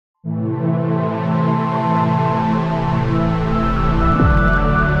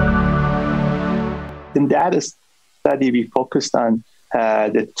in that study, we focused on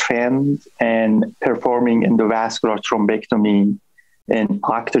the trend in performing endovascular thrombectomy in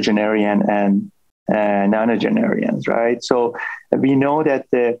octogenarian and nonagenarians, right? So we know that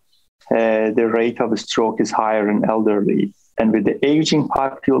the rate of stroke is higher in elderly. And with the aging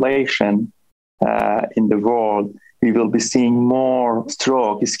population in the world, we will be seeing more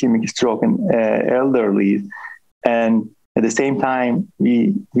stroke, ischemic stroke in elderly. And at the same time,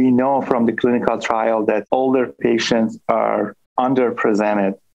 we know from the clinical trial that older patients are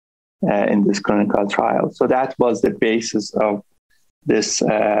underrepresented in this clinical trial. So that was the basis of this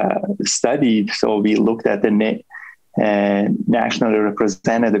study. So we looked at the nationally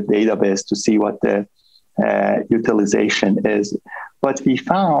representative database to see what the utilization is. But we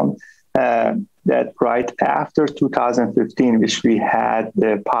found that right after 2015, which we had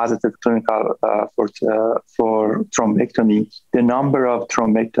the positive clinical for thrombectomy, the number of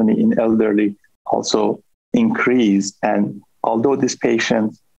thrombectomy in elderly also increased. And although these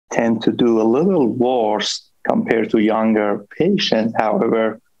patients tend to do a little worse compared to younger patients,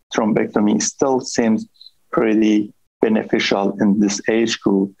 however, thrombectomy still seems pretty beneficial in this age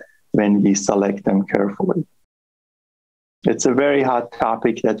group when we select them carefully. It's a very hot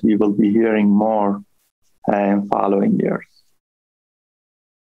topic that we will be hearing more in following years.